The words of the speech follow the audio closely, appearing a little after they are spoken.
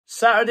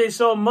Saturday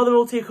saw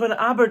Motherwell take on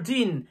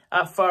Aberdeen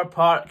at Fir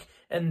Park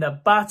in the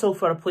battle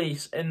for a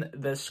place in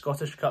the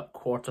Scottish Cup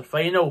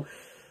quarter-final.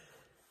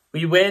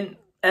 We went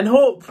in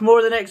hope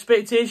more than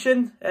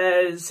expectation,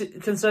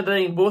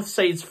 considering both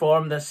sides'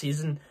 form this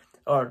season,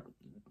 or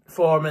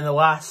form in the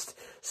last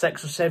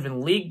 6 or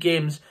 7 league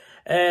games,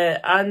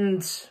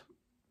 and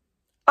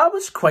I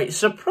was quite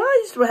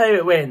surprised with how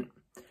it went.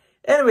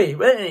 Anyway,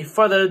 without any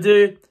further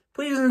ado,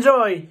 please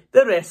enjoy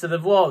the rest of the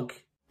vlog.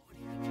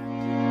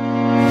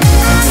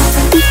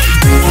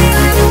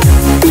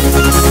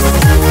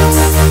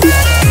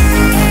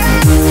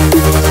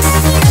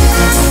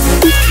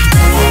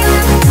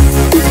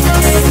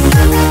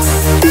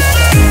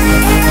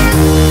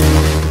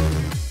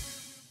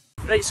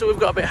 Right, so we've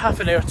got about half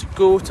an hour to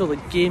go till the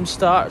game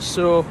starts,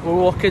 so we're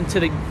walking to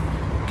the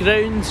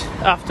ground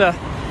after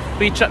a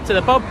wee trip to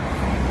the pub.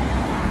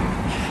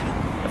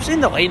 I've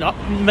seen the lineup.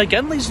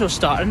 McGinley's not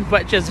starting,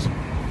 which is,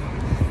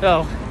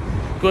 well,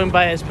 going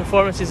by his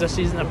performances this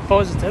season, are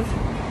positive.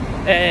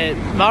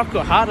 Mark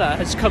O'Hara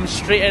has come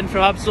straight in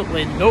from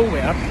absolutely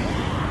nowhere,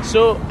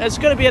 so it's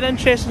going to be an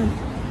interesting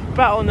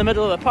battle in the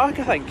middle of the park,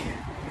 I think.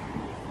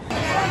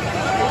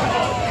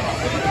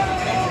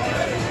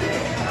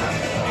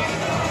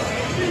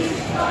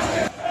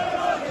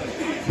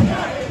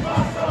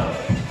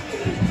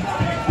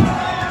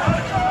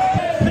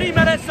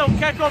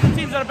 Kick-off, the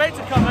teams are about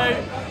to come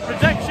out.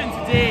 Prediction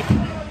today,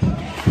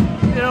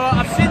 you know,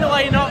 I've seen the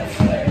lineups.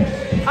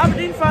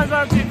 Aberdeen fans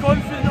aren't too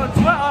confident on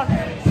Twitter.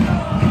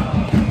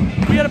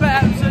 We're a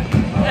bit ifs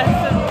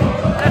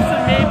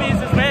and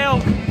maybes as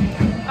well,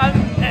 and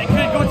it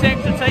could go to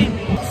extra time.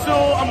 So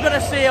I'm going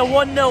to say a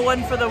 1-0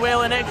 win for the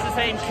Well in extra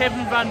time.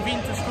 Kevin Van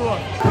Veen to score.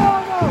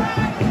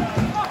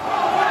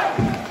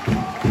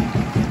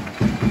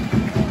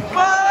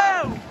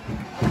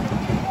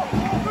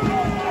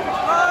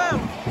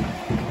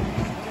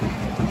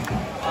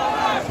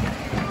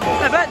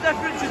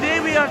 Today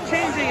we are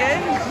changing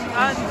ends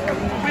and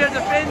we are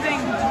defending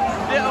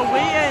the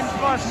away end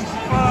first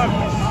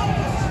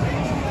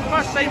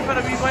time for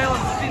a wee while.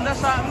 I've seen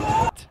this happen.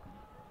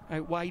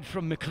 Out wide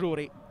from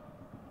McCrory.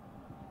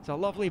 It's a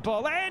lovely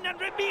ball in and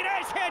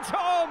Ramirez heads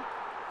home.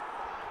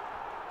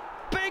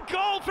 Big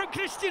goal from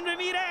Christian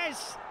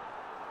Ramirez.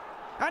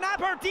 And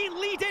Aberdeen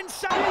lead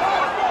inside.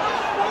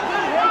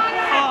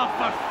 Oh,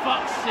 for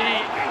fuck's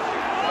sake.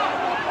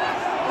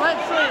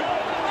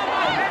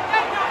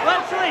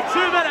 Literally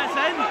 2 minutes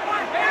in.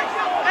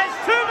 It's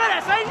 2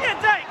 minutes in, you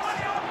dicks!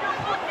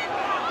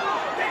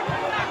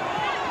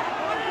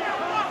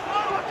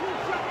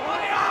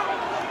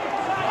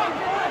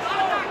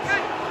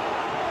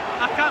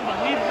 I can't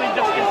believe they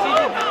just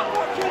conceded that.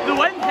 The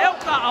wind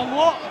helped that a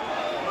lot.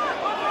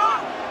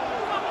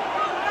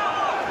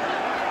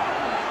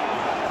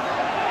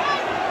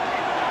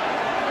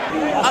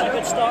 That's a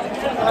good start.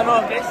 I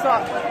know, a great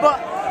start. But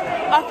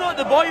I thought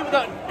the boy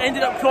that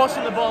ended up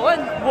crossing the ball in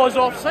was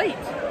offside.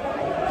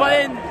 But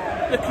then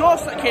the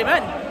cross that came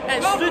in,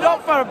 it stood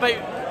up for about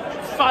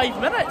 5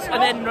 minutes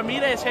and then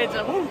Ramirez heads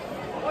it home.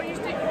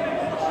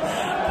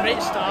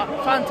 Great start,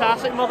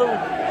 fantastic Motherwell.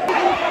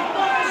 Oh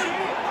man!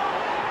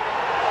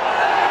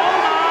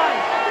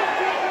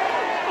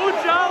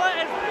 Ojala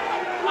is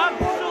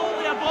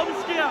absolutely a bomb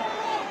scare.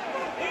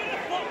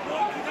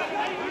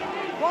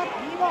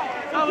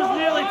 That was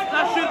nearly,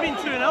 that should have been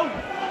 2-0.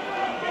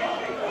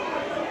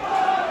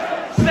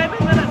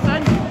 7 minutes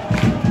in,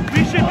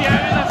 we should be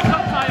out of this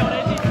cup tie already.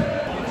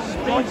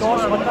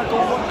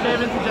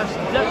 Kevin to just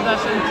dip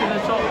this into the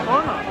top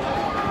corner.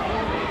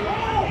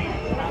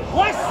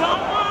 What's up,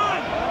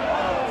 man?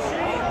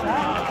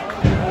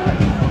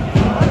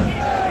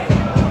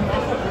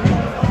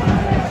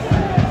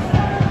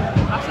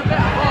 That's a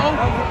better ball.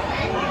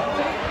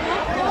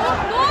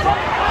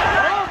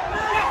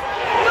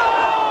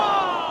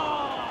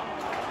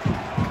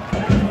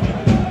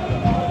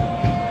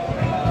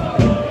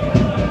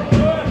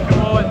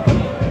 Come on.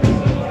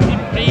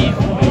 Keep breathe.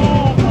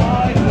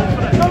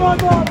 Come on,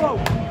 Bobo.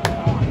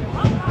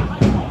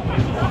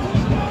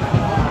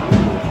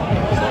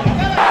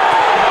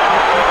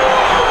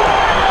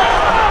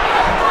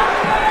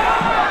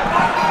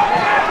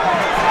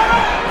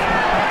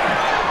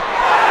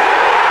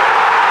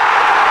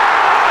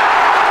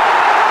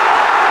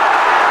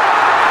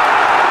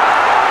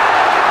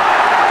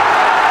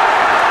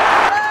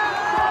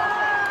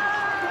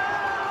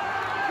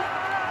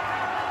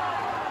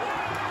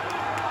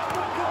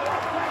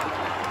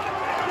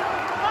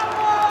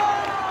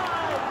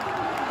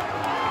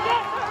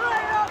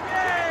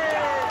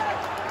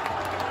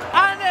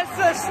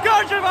 The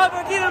scourge of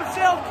Aberdeen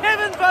himself,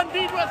 Kevin Van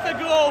Veen with the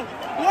goal.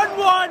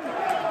 1-1.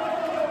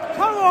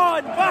 Come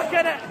on, back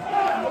in it.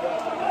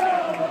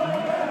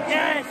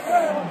 Yes.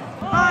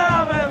 I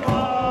am in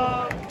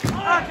love. I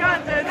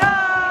can't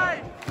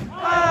deny.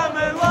 I am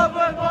in love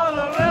with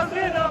Motherwell,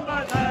 the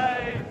number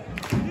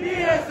 9. He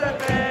is the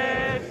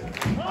best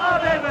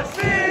I've ever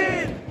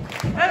seen.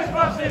 His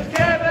first is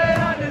Kevin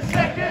and his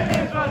second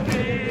is Van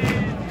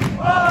Veen.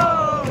 Oh.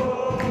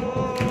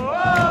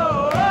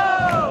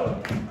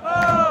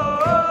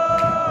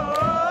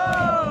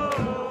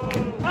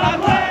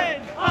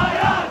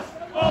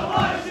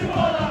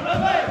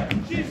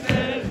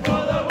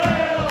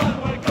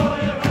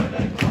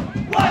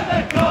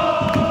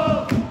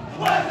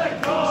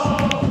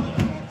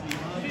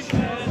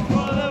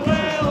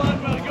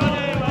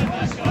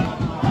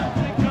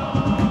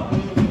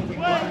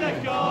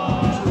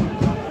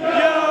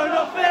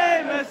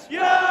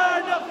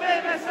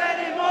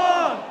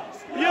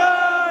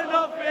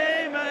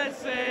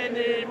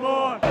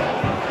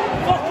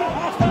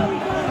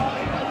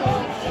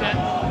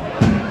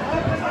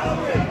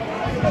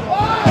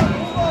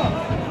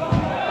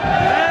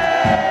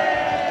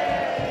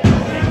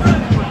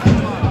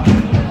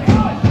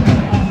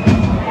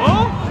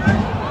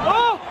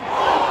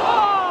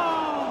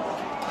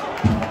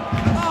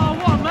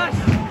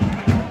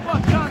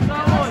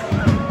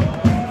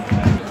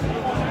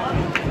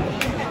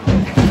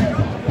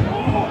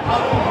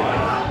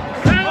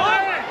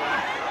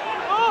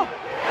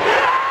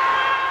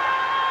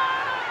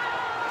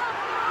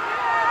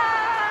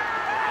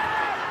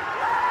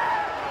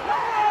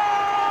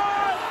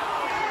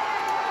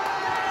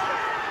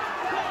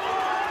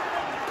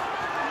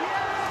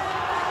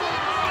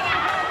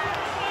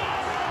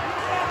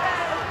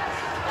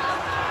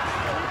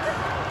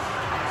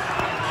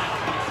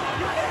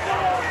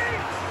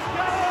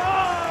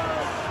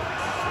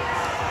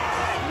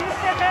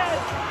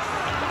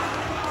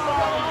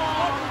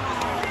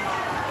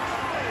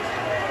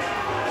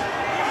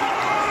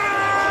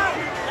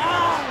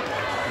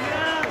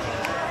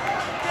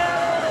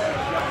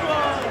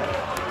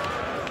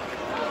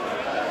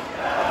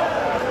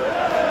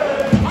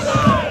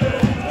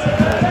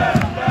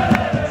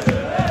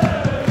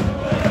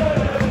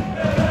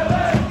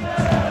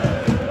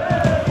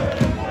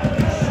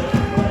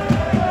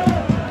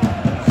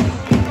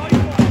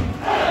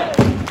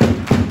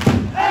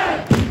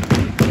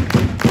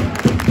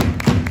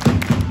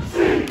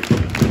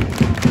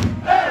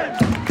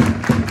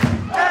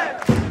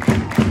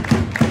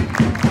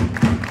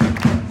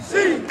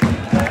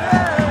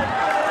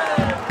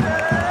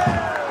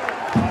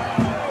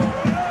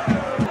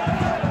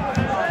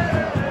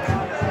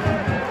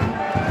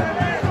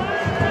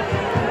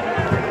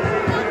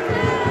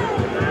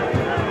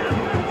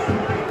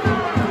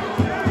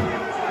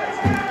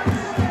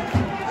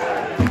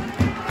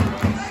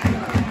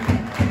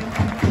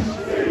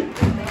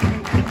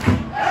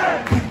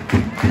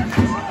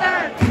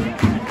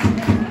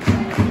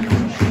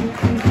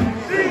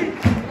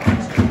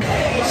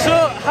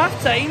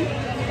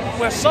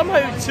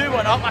 somehow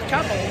 2-1 up. I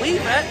can't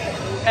believe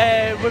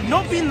it. We've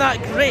not been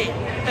that great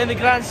in the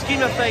grand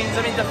scheme of things.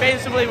 I mean,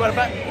 defensively we're a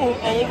bit all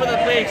over the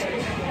place.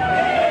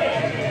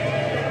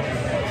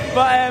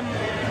 But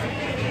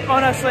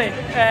honestly,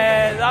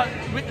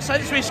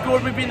 since we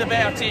scored, we've been the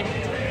better team.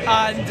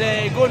 And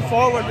going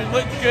forward, we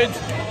looked good.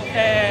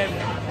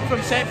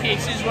 From set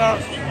pieces, we're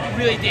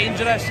really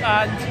dangerous.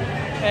 And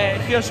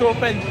here's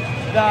hoping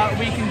that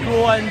we can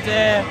go and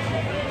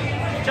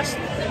just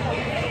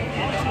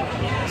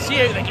see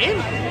out the game.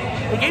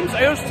 The game's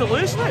ours to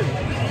lose now.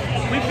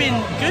 We've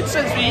been good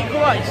since we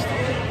equalised,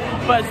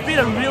 but it's been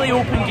a really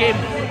open game.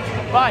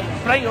 Bye,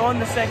 bring on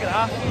the second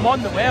half,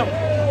 Motherwell.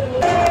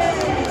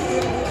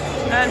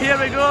 And here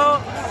we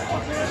go,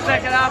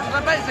 second half, is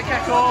about to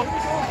kick off.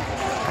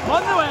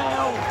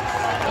 Motherwell!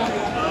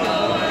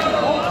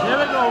 Here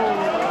we go.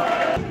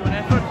 Good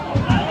effort.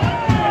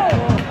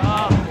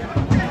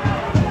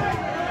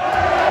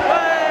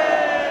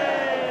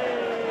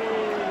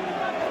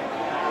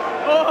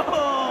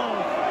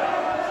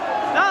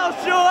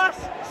 Show us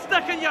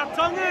sticking your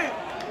tongue out.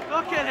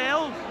 Fucking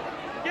hell.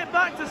 Get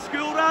back to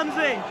school,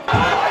 Ramsey.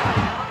 Come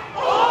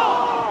on.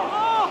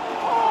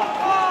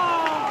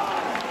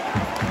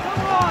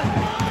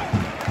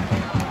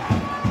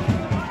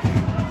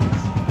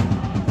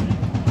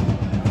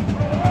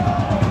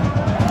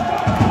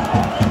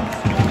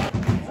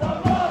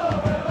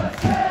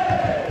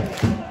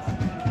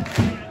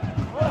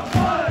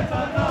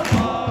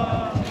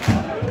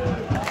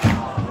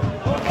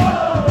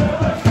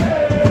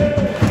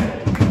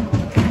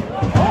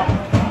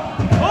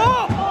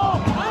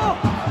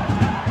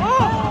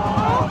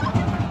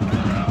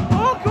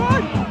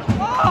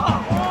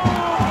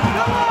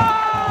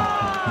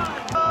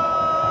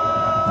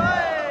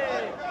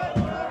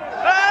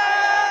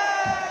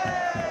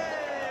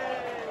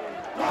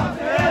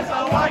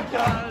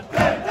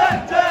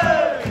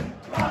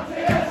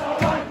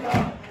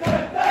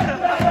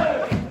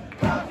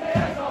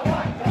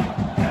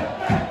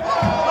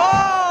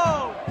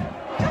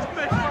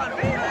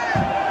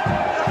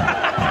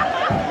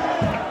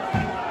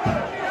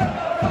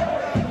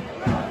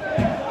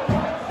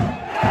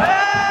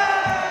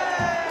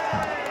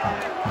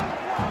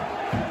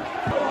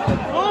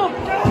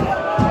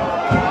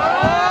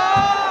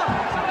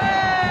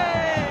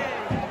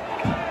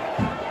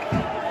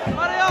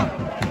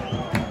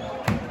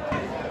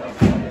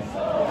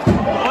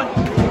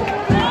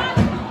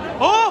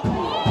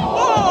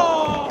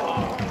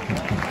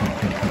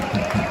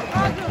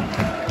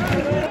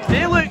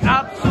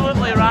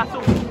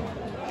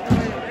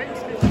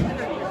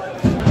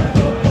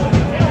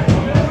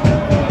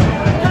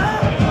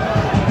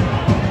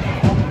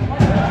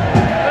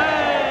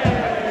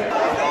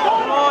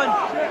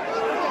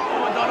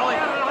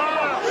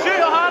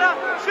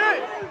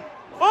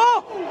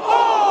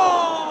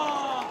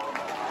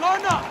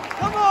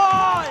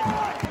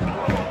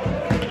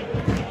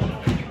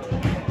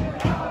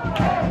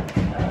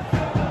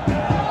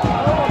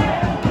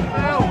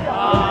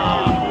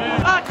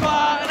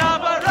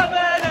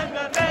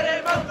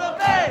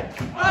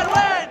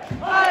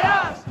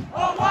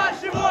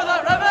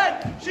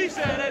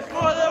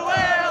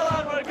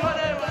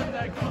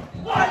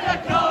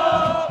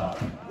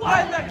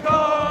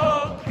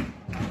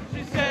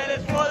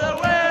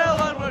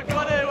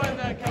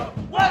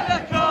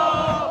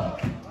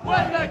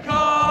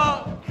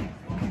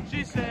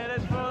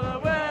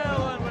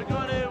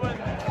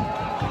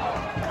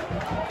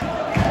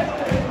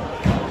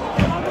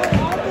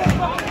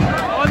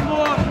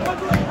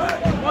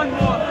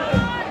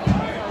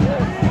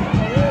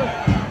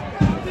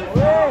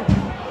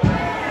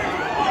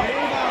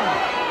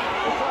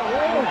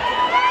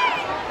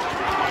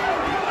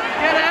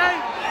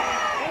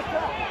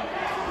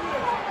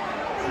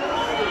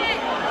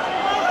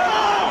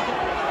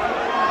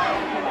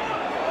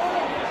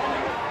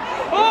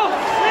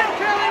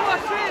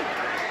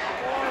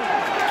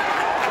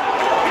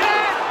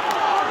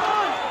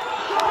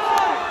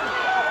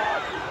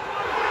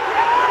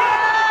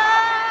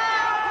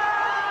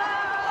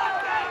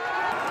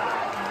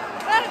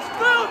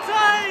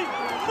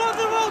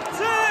 Motherwell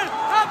 2,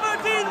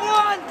 Aberdeen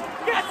 1.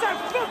 Get some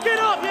fucking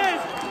up, yes,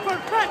 for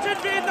pitch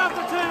invading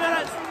after 2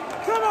 minutes.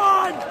 Come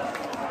on.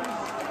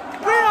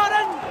 We are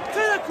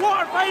into the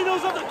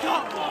quarterfinals of the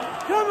cup.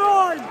 Come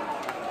on.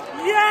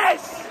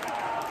 Yes.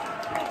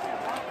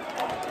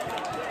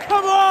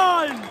 Come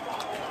on.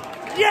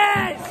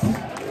 Yes.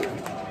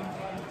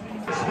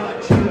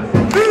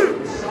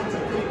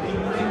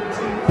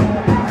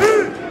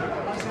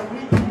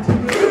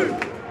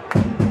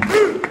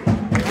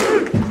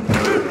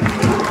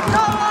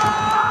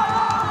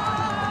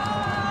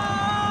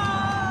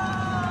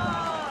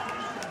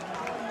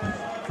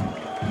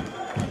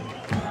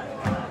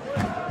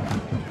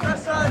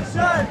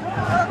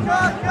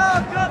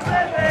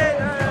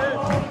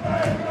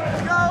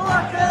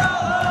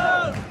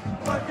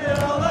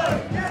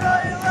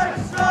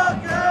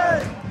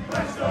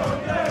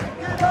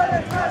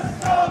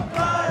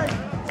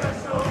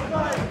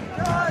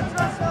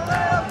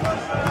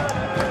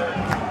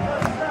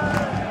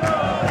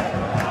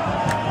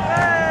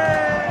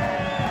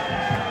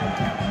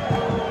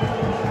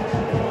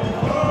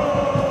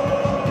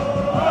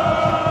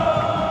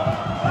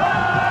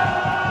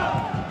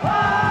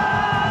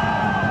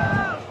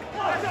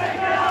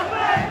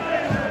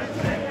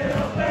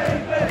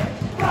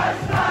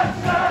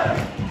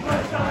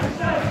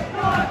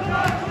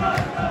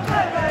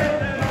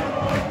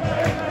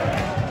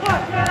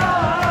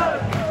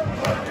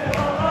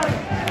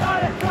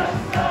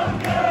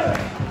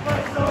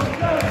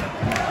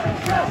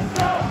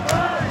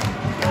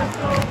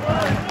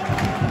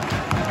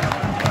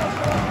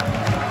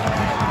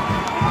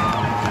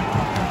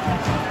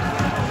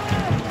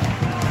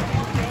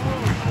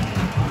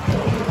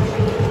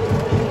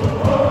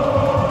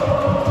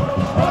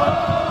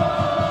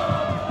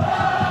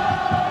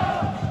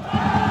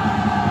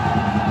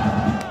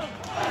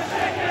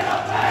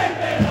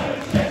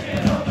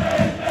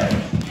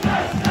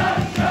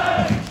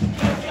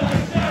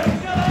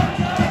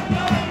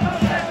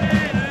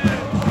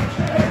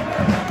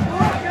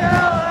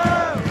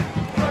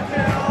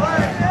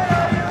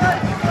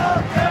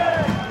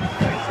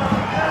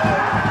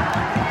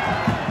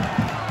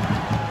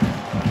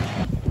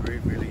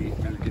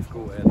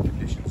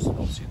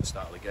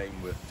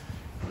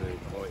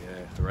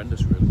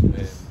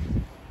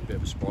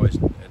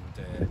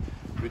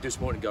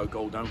 disappointed to go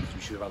goal down because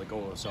we should have had a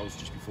goal ourselves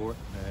just before it,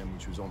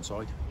 which was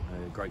onside.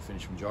 Great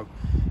finish from Jog.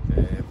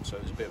 So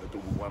it was a bit of a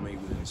double whammy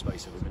within the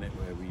space of a minute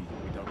where we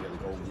don't get the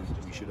goal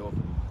we should have,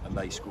 and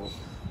they score.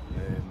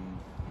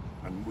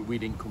 And we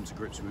didn't come to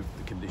grips with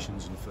the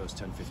conditions in the first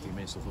 10-15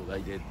 minutes. I thought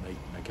they did. They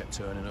kept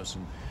turning us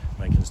and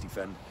making us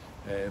defend.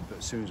 But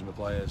as soon as the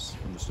players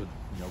understood,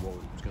 what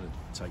it was going to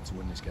take to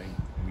win this game,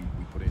 we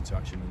put it into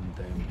action, and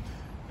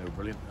they were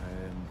brilliant.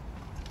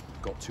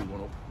 Got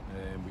 2-1 up,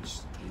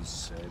 which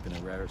has been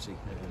a rarity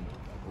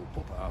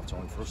up at half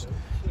time for us.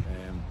 But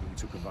we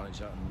took advantage of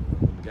that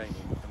and won the game.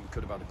 And we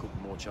could have had a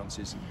couple more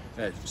chances,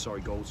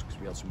 goals, because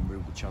we had some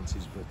real good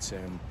chances. But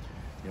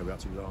we had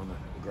to rely on a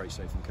great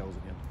save from Kells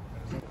at the end.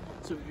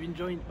 So we've been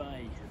joined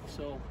by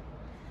Sol.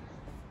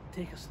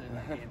 Take us through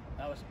that game.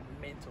 That was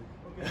mental.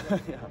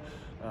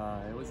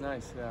 Yeah, it was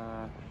nice.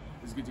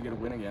 It was good to get a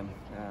win again.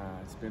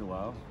 It's been a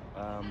while,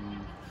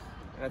 and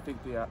I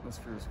think the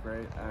atmosphere was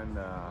great. And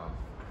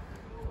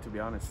to be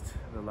honest,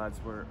 the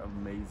lads were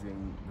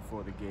amazing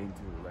before the game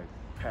to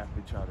pep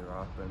each other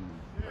up, and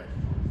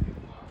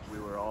we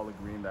were all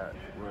agreeing that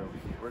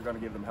we're going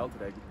to give them hell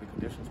today. The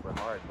conditions were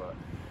hard, but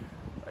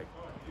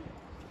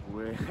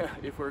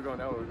if we're going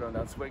down, we're going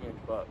down swinging,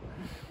 but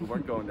we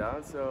weren't going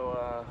down.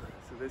 So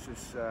this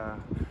is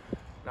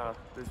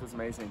this was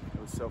amazing.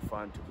 It was so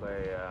fun to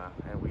play,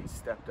 and we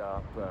stepped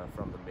up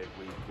from the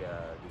midweek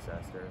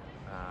disaster.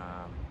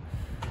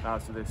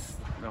 So this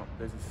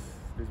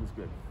was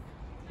good.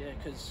 Yeah,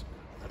 because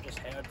I've just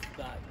heard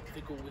that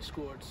the goal we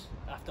scored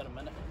after a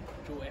minute,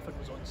 Joe Efford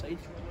was onside,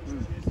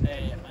 and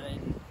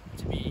then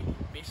to be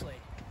basically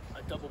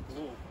a double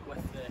blow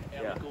with the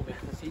early goal we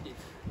conceded.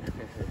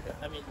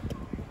 I mean,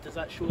 does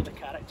that show the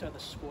character the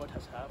squad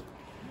has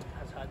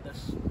had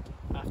this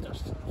after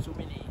so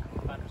many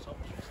bad results?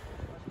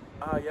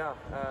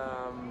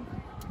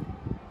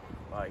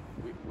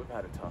 We've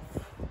had a tough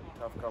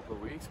couple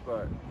of weeks,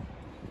 but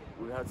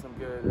we've had some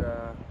good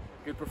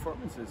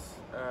performances.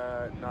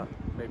 Not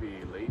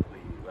maybe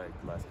lately, like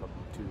the last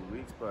 2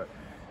 weeks, but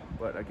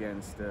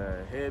against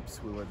Hibs,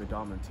 we were the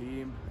dominant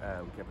team.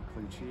 We kept a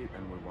clean sheet,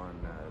 and we won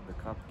the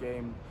cup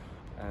game.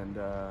 And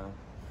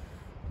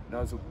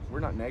so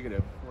we're not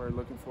negative. We're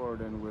looking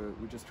forward, and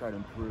we just try to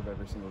improve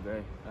every single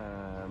day.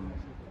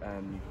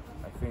 And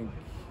I think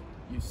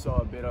you saw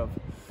a bit of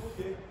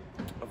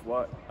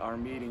what our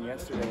meeting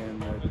yesterday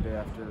and the day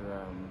after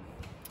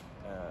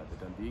the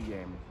Dundee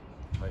game,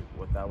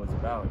 what that was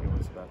about. It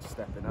was about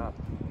stepping up,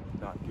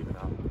 not giving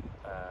up.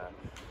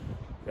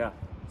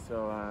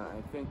 So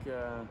I think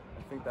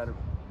that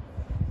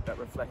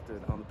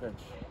reflected on the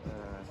pitch.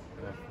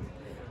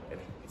 It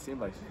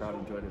seemed like the crowd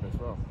enjoyed it as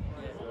well.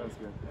 So that was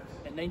good.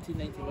 In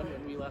 1991,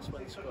 when we last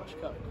won the Scottish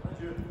Cup,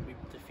 we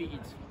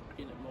defeated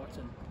Green at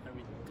Morton, and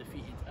we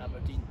defeated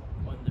Aberdeen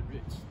on the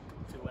route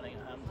to winning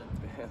at Hampden.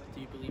 Do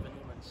you believe in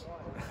omens?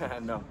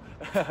 No.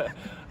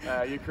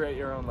 You create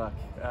your own luck.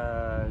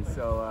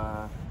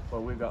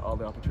 Well, we've got all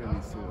the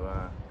opportunities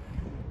to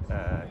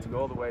go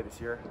all the way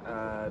this year.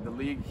 The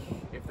league,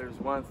 if there's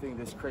one thing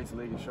this crazy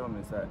league has shown,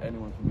 is that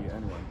anyone can beat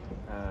anyone.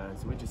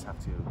 So we just have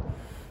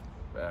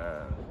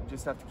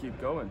to keep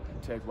going,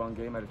 take one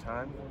game at a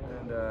time,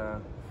 and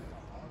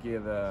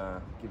give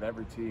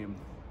every team,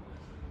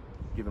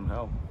 give them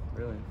hell,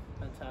 really.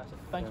 Fantastic.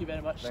 Thank you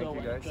very much, Sol,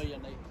 and enjoy your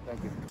night.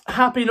 Thank you.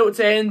 Happy note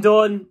to end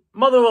on.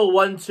 Motherwell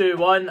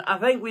 1-2-1. I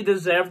think we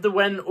deserved the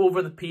win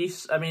over the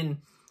Peace. I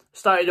mean,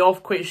 started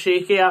off quite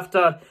shaky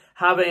after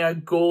having a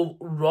goal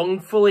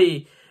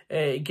wrongfully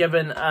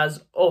given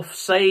as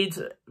offside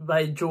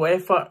by Joe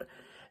Efford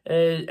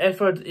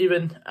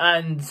even,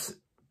 and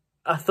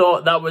I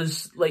thought that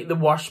was like the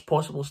worst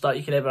possible start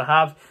you could ever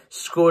have,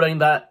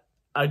 scoring a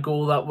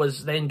goal that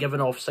was then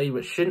given offside,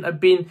 which shouldn't have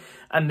been,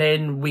 and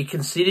then we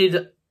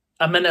conceded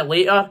a minute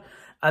later,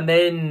 and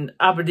then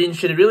Aberdeen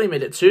should have really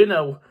made it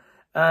 2-0,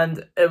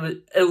 and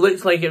it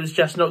looked like it was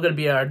just not going to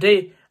be our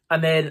day,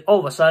 and then all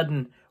of a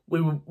sudden we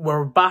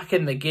were back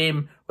in the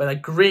game with a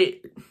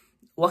great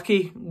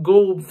lucky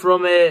goal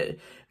from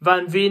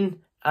Van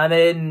Veen, and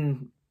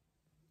then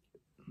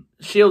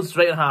Shields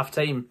right at half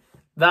time.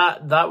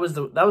 That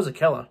was a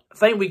killer. I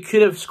think we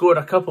could have scored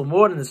a couple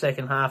more in the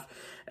second half,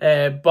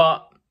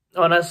 but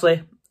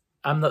honestly,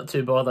 I'm not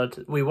too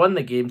bothered. We won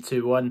the game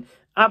 2-1.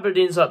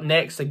 Aberdeen's up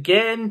next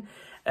again.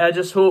 I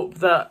just hope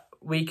that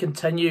we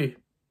continue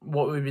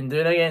what we've been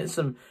doing against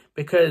them,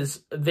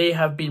 because they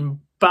have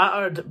been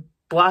battered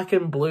black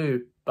and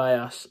blue by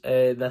us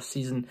this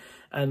season.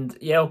 And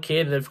yeah,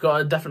 okay, they've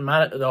got a different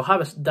they'll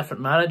have a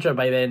different manager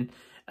by then.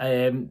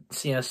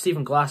 Seeing as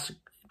Stephen Glass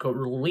got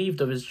relieved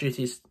of his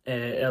duties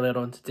earlier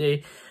on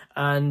today,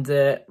 and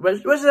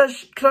which is a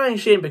crying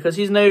shame, because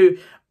he's now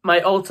my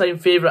all-time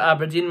favourite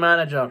Aberdeen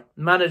manager.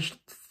 Managed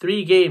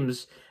 3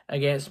 games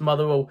against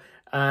Motherwell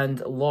and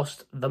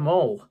lost them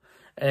all.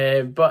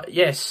 But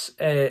yes,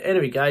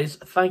 anyway guys,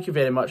 thank you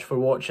very much for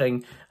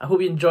watching. I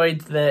hope you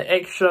enjoyed the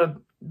extra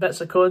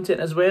bits of content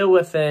as well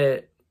with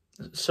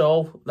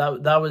Sol.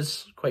 That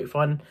was quite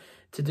fun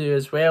to do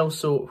as well,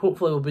 so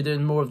hopefully we'll be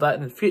doing more of that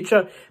in the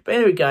future. But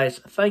anyway guys,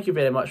 thank you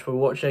very much for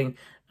watching,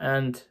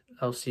 and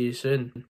I'll see you soon.